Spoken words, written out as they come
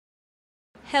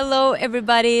Hello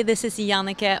everybody, this is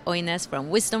Jannike Oines from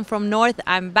Wisdom from North.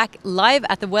 I'm back live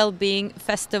at the Wellbeing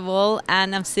Festival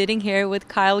and I'm sitting here with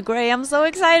Kyle Gray. I'm so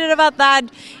excited about that.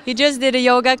 You just did a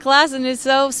yoga class and it's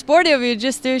so sporty of you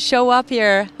just to show up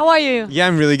here. How are you? Yeah,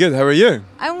 I'm really good. How are you?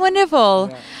 I'm wonderful.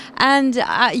 Yeah. And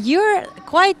you're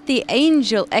quite the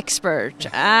angel expert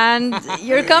and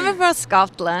you're coming from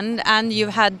Scotland and you've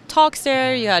had talks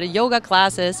there, you had yoga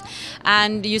classes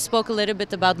and you spoke a little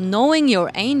bit about knowing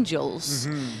your angels.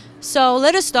 Mm-hmm. So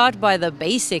let us start by the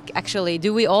basic actually.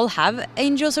 Do we all have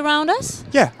angels around us?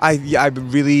 Yeah, I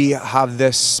really have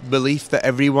this belief that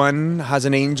everyone has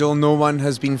an angel, no one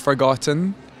has been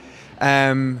forgotten. But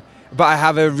I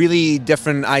have a really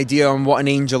different idea on what an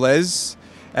angel is.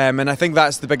 And I think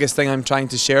that's the biggest thing I'm trying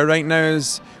to share right now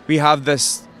is we have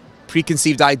this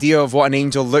preconceived idea of what an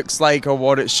angel looks like or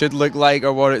what it should look like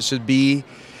or what it should be.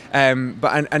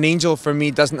 But an angel for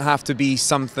me doesn't have to be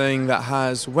something that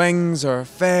has wings or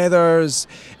feathers.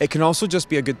 It can also just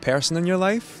be a good person in your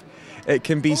life. It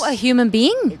can be a human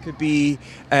being. It could be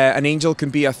an angel can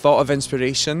be a thought of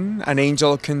inspiration. An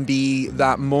angel can be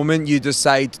that moment you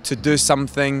decide to do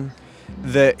something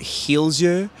that heals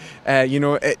you.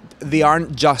 They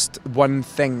aren't just one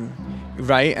thing,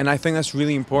 right? And I think that's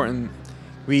really important.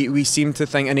 We seem to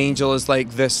think an angel is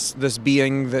like this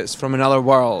being that's from another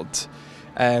world,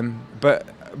 but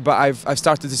I've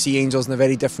started to see angels in a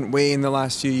very different way in the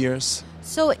last few years.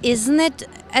 So isn't it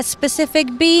a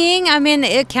specific being? I mean,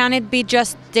 can it be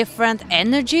just different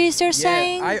energies you're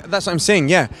saying? That's what I'm saying,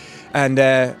 yeah. And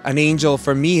an angel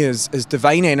for me is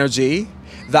divine energy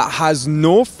that has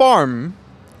no form.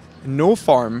 It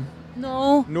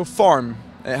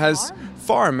has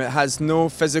form. It has no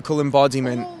physical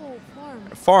embodiment.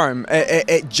 Form.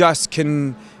 It just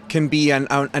can be an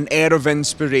air of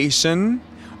inspiration.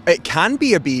 It can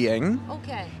be a being.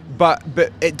 Okay. But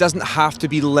it doesn't have to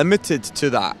be limited to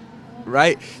that,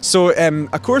 right? So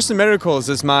A Course in Miracles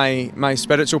is my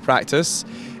spiritual practice,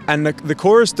 and the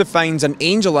Course defines an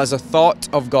angel as a thought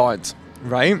of God,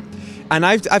 right? And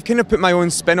I've kind of put my own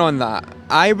spin on that.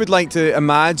 I would like to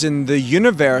imagine the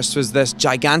universe was this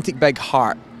gigantic big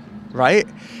heart, right?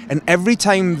 And every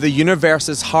time the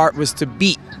universe's heart was to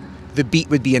beat, the beat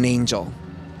would be an angel.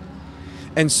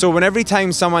 And so when every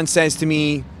time someone says to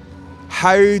me,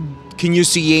 how can you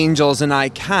see angels and I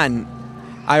can't?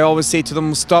 I always say to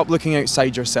them, stop looking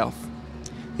outside yourself.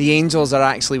 The angels are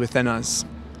actually within us.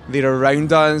 They're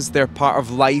around us, they're part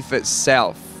of life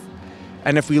itself.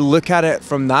 And if we look at it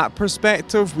from that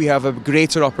perspective, we have a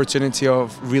greater opportunity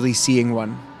of really seeing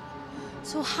one.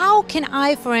 So how can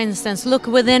I, for instance, look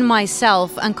within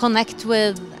myself and connect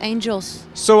with angels?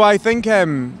 So I think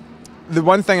the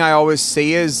one thing I always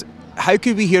say is, how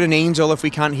could we hear an angel if we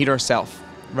can't hear ourselves,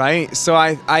 right? So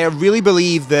I really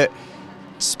believe that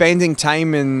spending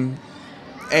time and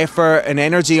effort and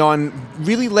energy on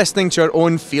really listening to our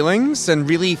own feelings and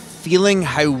really feeling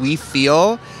how we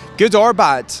feel, good or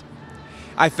bad,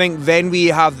 I think then we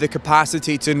have the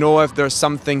capacity to know if there's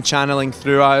something channeling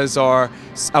through us or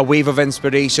a wave of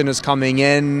inspiration is coming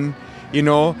in, you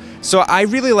know. So I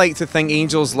really like to think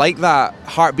angels like that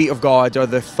heartbeat of God or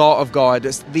the thought of God.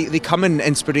 They come in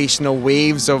inspirational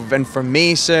waves of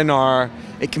information, or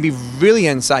it can be really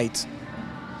insight.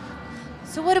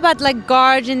 So what about like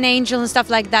guardian angel and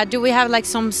stuff like that? Do we have like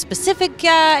some specific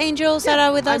angels that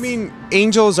are with us? I mean,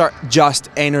 angels are just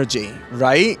energy,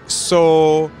 right?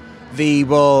 So they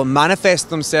will manifest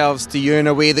themselves to you in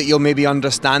a way that you'll maybe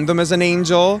understand them as an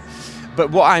angel.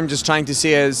 But what I'm just trying to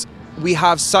say is we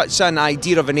have such an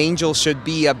idea of an angel should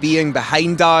be a being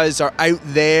behind us or out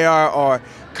there or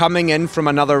coming in from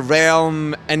another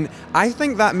realm. And I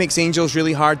think that makes angels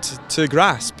really hard to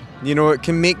grasp. You know, it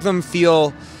can make them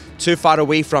feel too far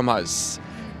away from us.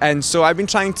 And so I've been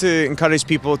trying to encourage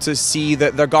people to see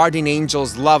that their guardian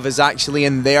angel's love is actually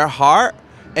in their heart,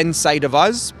 inside of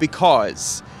us,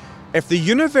 because if the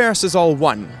universe is all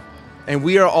one and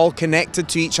we are all connected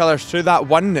to each other through that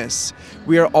oneness,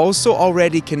 we are also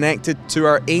already connected to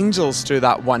our angels through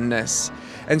that oneness.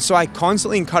 And so I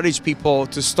constantly encourage people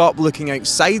to stop looking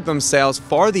outside themselves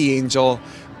for the angel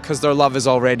because their love is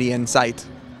already inside.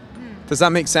 Does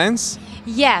that make sense?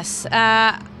 Yes.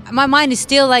 My mind is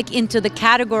still like into the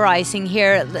categorizing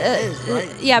here.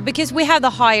 Yeah, because we have the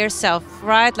higher self,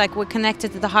 right? Like we're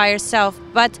connected to the higher self.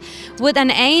 But would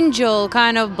an angel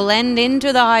kind of blend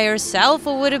into the higher self,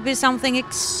 or would it be something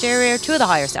exterior to the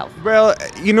higher self? Well,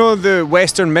 you know, the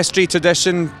Western mystery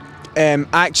tradition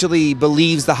actually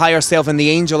believes the higher self and the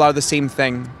angel are the same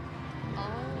thing.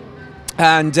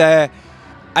 And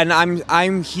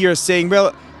I'm here saying,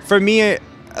 well, for me,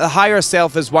 the higher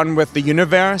self is one with the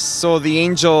universe, so the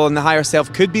angel and the higher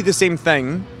self could be the same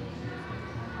thing.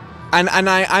 And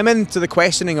I'm into the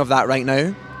questioning of that right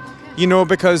now. You know,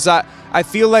 because I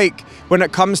feel like when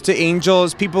it comes to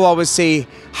angels, people always say,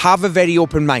 have a very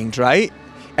open mind, right?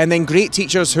 And then great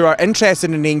teachers who are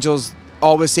interested in angels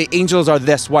always say, angels are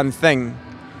this one thing.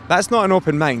 That's not an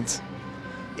open mind.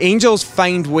 Angels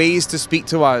find ways to speak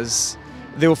to us.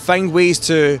 They'll find ways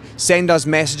to send us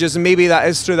messages, and maybe that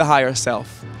is through the higher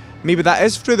self. Maybe that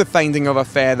is through the finding of a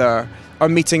feather, or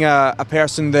meeting a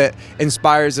person that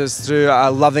inspires us through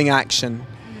a loving action.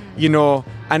 You know,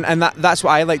 and that's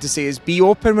what I like to say is be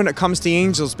open when it comes to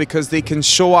angels, because they can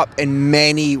show up in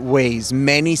many ways,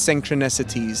 many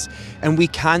synchronicities, and we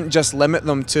can't just limit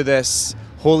them to this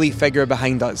holy figure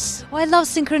behind us. Oh, I love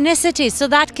synchronicity, so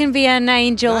that can be an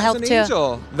angel help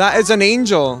too. That is an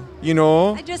angel, you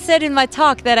know. I just said in my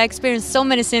talk that I experienced so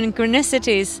many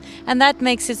synchronicities, and that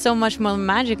makes it so much more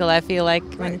magical, I feel like,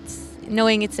 when it's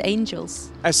knowing it's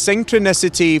angels. A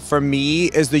synchronicity for me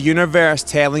is the universe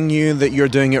telling you that you're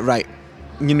doing it right,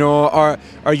 you know,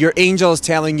 or your angels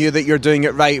telling you that you're doing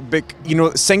it right. But, you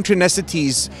know,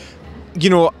 synchronicities, you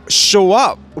know, show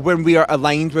up when we are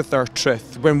aligned with our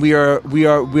truth, when we are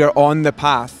on the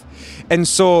path. And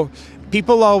so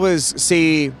people always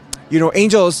say, you know,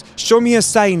 angels, show me a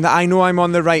sign that I know I'm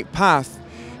on the right path.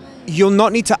 You'll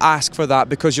not need to ask for that,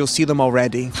 because you'll see them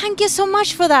already. Thank you so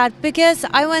much for that, because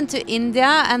I went to India,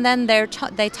 and then they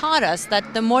taught us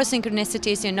that the more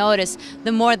synchronicities you notice,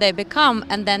 the more they become,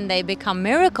 and then they become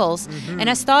miracles. And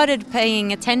I started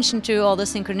paying attention to all the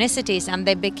synchronicities, and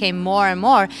they became more and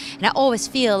more. And I always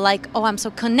feel like, oh, I'm so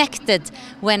connected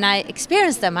when I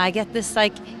experience them. I get this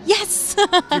like, yes!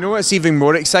 You know what's even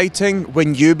more exciting?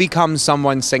 When you become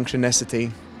someone's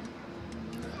synchronicity.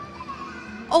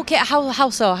 Okay, how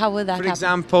so? How would that happen? For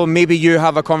example, maybe you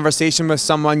have a conversation with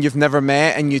someone you've never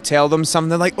met, and you tell them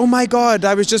something like, oh my God,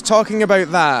 I was just talking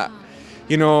about that.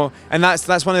 You know, and that's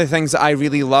one of the things that I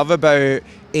really love about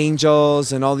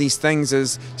angels and all these things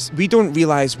is we don't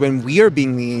realize when we are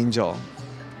being the angel.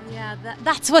 Yeah,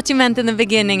 that's what you meant in the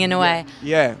beginning, in a way.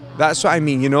 Yeah, that's what I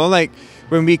mean, you know, like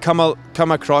when we come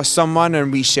across someone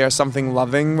and we share something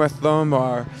loving with them,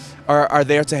 or are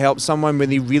there to help someone when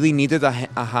they really needed a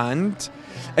hand.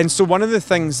 And so one of the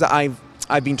things that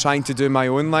I've been trying to do in my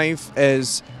own life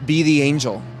is be the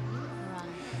angel.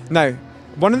 Now,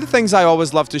 one of the things I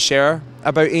always love to share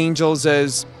about angels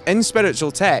is in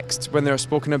spiritual texts, when they're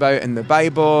spoken about in the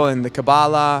Bible and the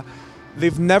Kabbalah,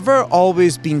 they've never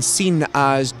always been seen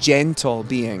as gentle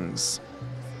beings.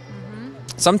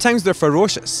 Sometimes they're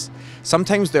ferocious.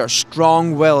 Sometimes they're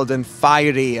strong-willed and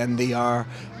fiery, and they are,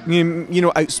 you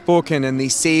know, outspoken, and they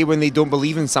say when they don't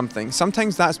believe in something.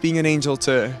 Sometimes that's being an angel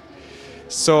too.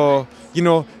 So, you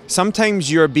know,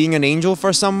 sometimes you're being an angel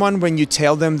for someone when you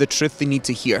tell them the truth they need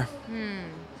to hear.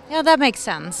 Yeah, that makes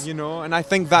sense. You know, and I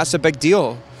think that's a big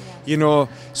deal. You know,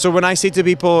 so when I say to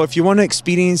people, if you want to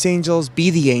experience angels,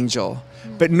 be the angel.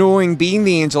 But knowing being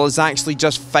the angel is actually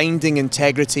just finding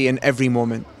integrity in every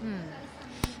moment.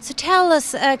 So tell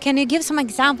us, can you give some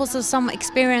examples of some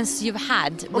experience you've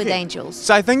had with angels?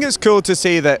 So I think it's cool to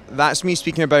say that that's me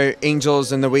speaking about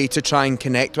angels and the way to try and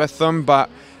connect with them, but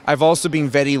I've also been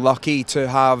very lucky to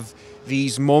have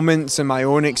these moments in my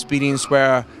own experience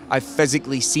where I've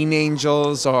physically seen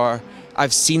angels, or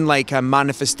I've seen like a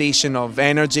manifestation of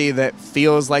energy that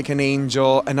feels like an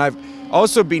angel. And I've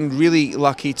also been really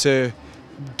lucky to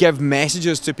give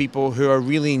messages to people who are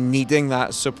really needing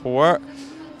that support.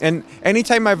 And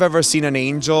anytime I've ever seen an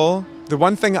angel, the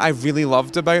one thing that I've really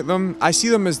loved about them, I see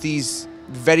them as these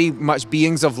very much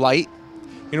beings of light,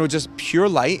 you know, just pure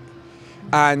light.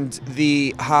 And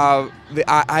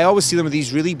I always see them with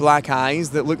these really black eyes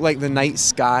that look like the night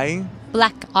sky.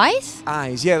 Black eyes?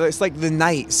 Eyes, yeah, it's like the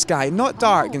night sky. Not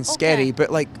dark and scary,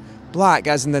 but like black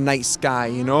as in the night sky,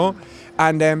 you know?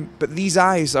 And but these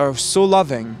eyes are so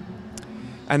loving.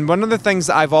 And one of the things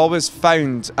that I've always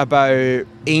found about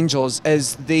angels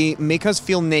is they make us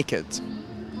feel naked.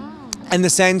 In the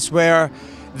sense where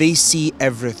they see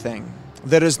everything.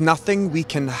 There is nothing we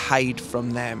can hide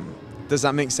from them. Does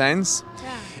that make sense?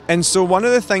 Yeah. And so one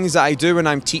of the things that I do when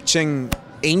I'm teaching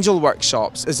angel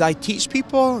workshops is I teach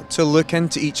people to look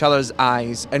into each other's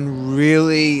eyes and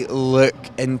really look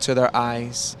into their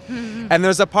eyes. And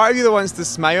there's a part of you that wants to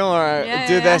smile or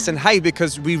do this and hide,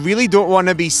 because we really don't want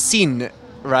to be seen,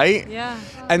 right? Yeah.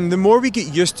 And the more we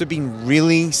get used to being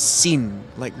really seen,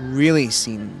 like really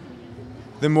seen,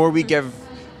 the more we give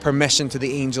permission to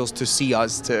the angels to see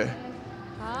us too.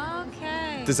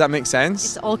 Okay. Does that make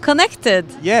sense? It's all connected.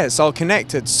 Yeah, it's all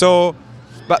connected. So,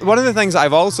 but one of the things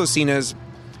I've also seen is,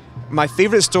 my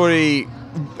favorite story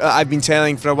I've been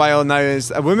telling for a while now is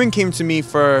a woman came to me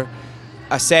for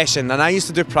a session, and I used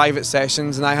to do private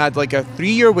sessions, and I had like a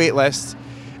 3-year wait list,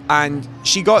 and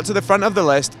she got to the front of the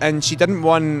list and she didn't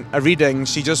want a reading,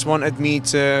 she just wanted me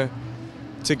to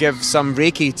give some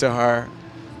Reiki to her.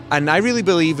 And I really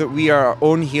believe that we are our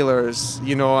own healers,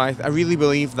 you know, I really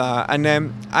believe that.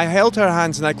 And I held her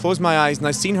hands and I closed my eyes and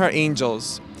I seen her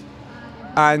angels.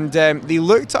 And they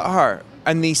looked at her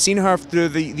and they seen her through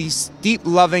these deep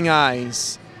loving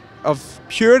eyes of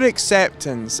pure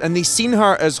acceptance. And they seen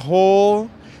her as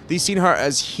whole, they seen her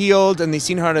as healed, and they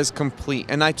seen her as complete.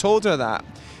 And I told her that.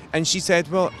 And she said,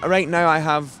 well, right now I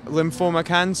have lymphoma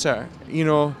cancer, you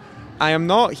know, I am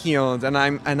not healed. And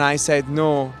I said,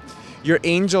 no. Your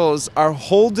angels are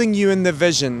holding you in the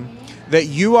vision that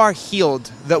you are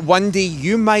healed, that one day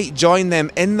you might join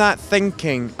them in that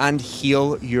thinking and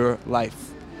heal your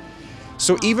life.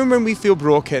 So even when we feel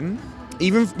broken,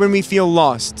 even when we feel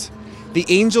lost, the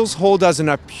angels hold us in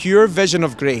a pure vision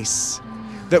of grace,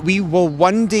 that we will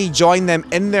one day join them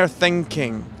in their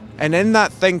thinking. And in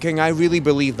that thinking, I really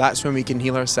believe that's when we can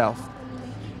heal ourselves.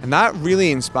 And that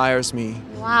really inspires me.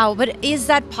 Wow, but is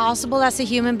that possible as a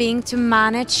human being to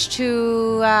manage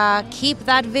to keep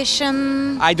that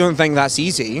vision? I don't think that's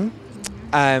easy,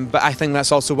 but I think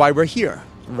that's also why we're here,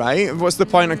 right? What's the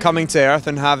point of coming to Earth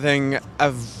and having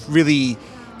a really,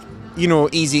 you know,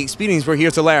 easy experience? We're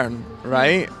here to learn,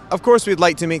 right? Of course, we'd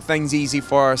like to make things easy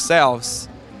for ourselves,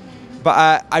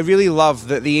 but I really love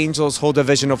that the angels hold a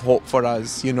vision of hope for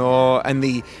us, you know, and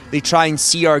they try and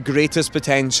see our greatest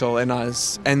potential in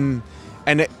us, and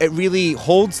it really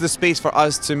holds the space for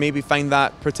us to maybe find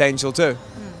that potential too,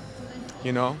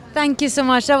 you know. Thank you so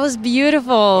much. That was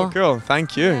beautiful. Oh, cool.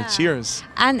 Thank you. Yeah. Cheers.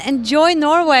 And enjoy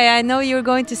Norway. I know you're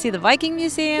going to see the Viking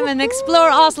Museum and explore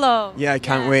Oslo. Yeah, I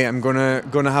can't wait. I'm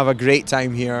gonna have a great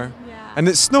time here. Yeah. And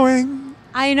it's snowing.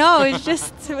 I know, it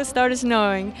just started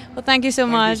snowing. Well, thank you so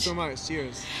much. Thank you so much.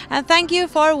 Cheers. And thank you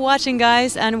for watching,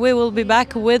 guys. And we will be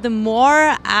back with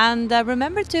more. And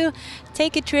remember to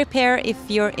take a trip here if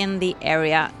you're in the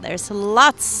area. There's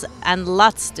lots and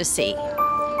lots to see.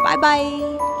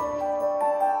 Bye-bye.